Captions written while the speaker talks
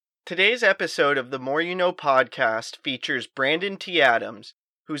Today's episode of the More You Know podcast features Brandon T. Adams,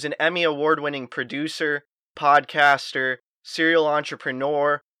 who's an Emmy Award Winning producer, podcaster, serial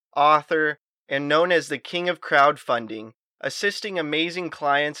entrepreneur, author, and known as the King of Crowdfunding, assisting amazing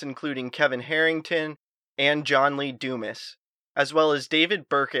clients including Kevin Harrington and John Dumas, as well as David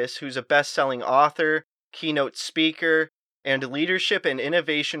Burkus, who's a best-selling author, keynote speaker, and leadership and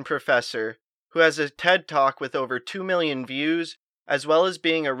innovation professor, who has a TED Talk with over 2 million views, as well as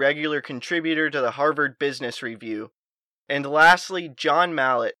being a regular contributor to the Harvard Business Review. And lastly, John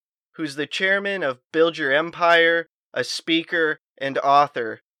Malott, who's the chairman of Build Your Empire, a speaker, and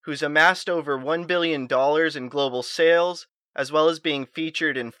author, who's amassed over $1 billion in global sales, as well as being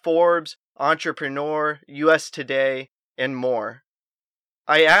featured in Forbes, Entrepreneur, US Today, and more.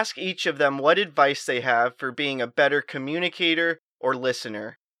 I ask each of them what advice they have for being a better communicator or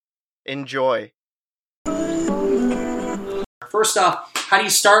listener. Enjoy. First off, how do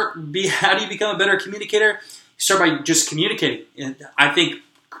you become a better communicator? You start by just communicating. And I think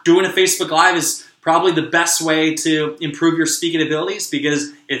doing a Facebook Live is probably the best way to improve your speaking abilities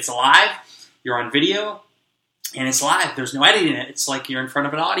because it's live, you're on video, and it's live. There's no editing it. It's like you're in front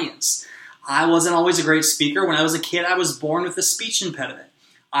of an audience. I wasn't always a great speaker. When I was a kid, I was born with a speech impediment.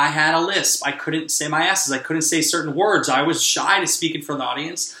 I had a lisp. I couldn't say my S's. I couldn't say certain words. I was shy to speak in front of the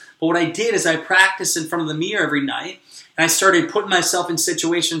audience. But what I did is I practiced in front of the mirror every night. And I started putting myself in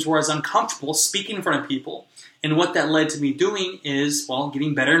situations where I was uncomfortable speaking in front of people. And what that led to me doing is,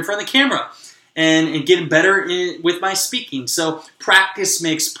 getting better in front of the camera and getting better with my speaking. So practice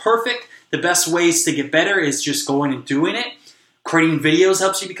makes perfect. The best ways to get better is just going and doing it. Creating videos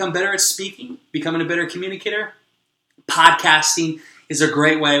helps you become better at speaking, becoming a better communicator. Podcasting is a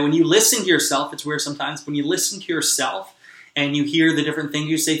great way. When you listen to yourself, it's weird sometimes, when you listen to yourself and you hear the different things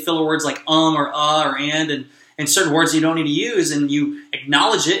you say, filler words like or or and certain words you don't need to use, and you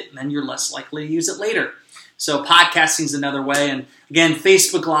acknowledge it, and then you're less likely to use it later. So podcasting is another way. And again,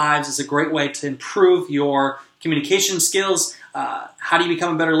 Facebook Lives is a great way to improve your communication skills. How do you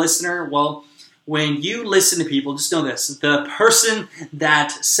become a better listener? Well, when you listen to people, just know this. The person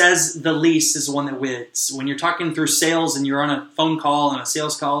that says the least is the one that wins. When you're talking through sales and you're on a phone call and a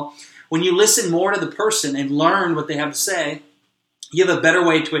sales call, when you listen more to the person and learn what they have to say, you have a better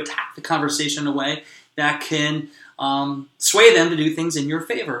way to attack the conversation in a way that can sway them to do things in your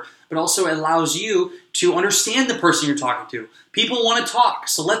favor, but also allows you to understand the person you're talking to. People want to talk,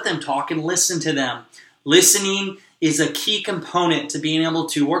 so let them talk and listen to them. Listening is a key component to being able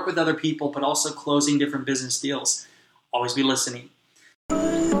to work with other people, but also closing different business deals. Always be listening.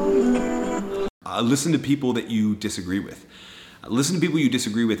 Listen to people that you disagree with. Listen to people you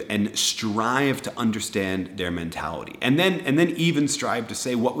disagree with and strive to understand their mentality. And then even strive to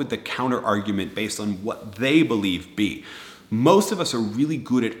say what would the counter argument based on what they believe be. Most of us are really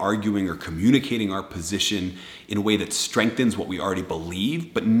good at arguing or communicating our position in a way that strengthens what we already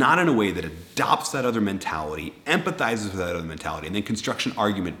believe, but not in a way that adopts that other mentality, empathizes with that other mentality, and then constructs an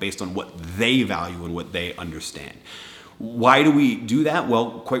argument based on what they value and what they understand. Why do we do that?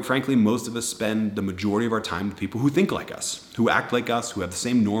 Well, quite frankly, most of us spend the majority of our time with people who think like us, who act like us, who have the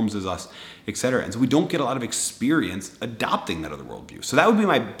same norms as us, etc. And so we don't get a lot of experience adopting that other worldview. So that would be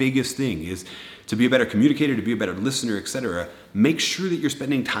my biggest thing, is to be a better communicator, to be a better listener, etc. Make sure that you're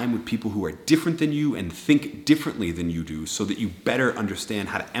spending time with people who are different than you and think differently than you do, so that you better understand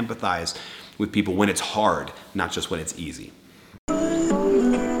how to empathize with people when it's hard, not just when it's easy.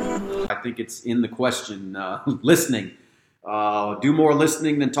 I think it's in the question, listening. Do more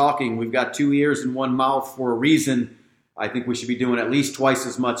listening than talking. We've got 2 ears and 1 mouth for a reason. I think we should be doing at least twice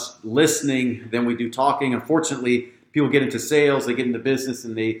as much listening than we do talking. Unfortunately, people get into sales, they get into business,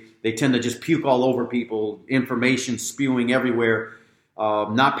 and they tend to just puke all over people, information spewing everywhere,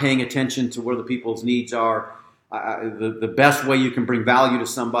 not paying attention to where the people's needs are. The best way you can bring value to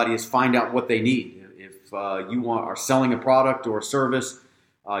somebody is find out what they need. If you are selling a product or a service,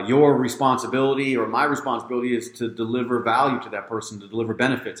 your responsibility or my responsibility is to deliver value to that person, to deliver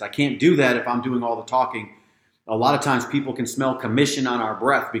benefits. I can't do that if I'm doing all the talking. A lot of times people can smell commission on our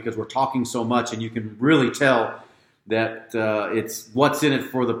breath because we're talking so much, and you can really tell that it's what's in it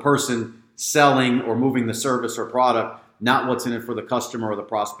for the person selling or moving the service or product, not what's in it for the customer or the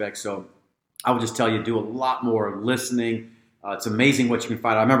prospect. So I would just tell you, do a lot more listening. It's amazing what you can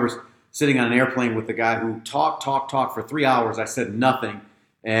find. I remember sitting on an airplane with a guy who talked for 3 hours. I said nothing.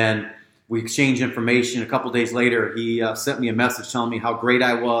 And we exchanged information. A couple days later, he sent me a message telling me how great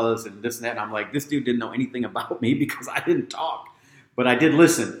I was and this and that. And I'm like, this dude didn't know anything about me because I didn't talk. But I did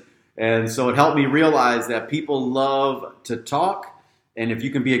listen. And so it helped me realize that people love to talk. And if you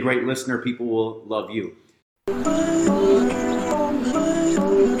can be a great listener, people will love you.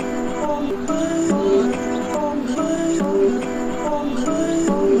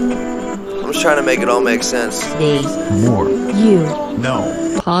 just trying to make it all make sense. The More You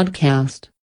No Podcast.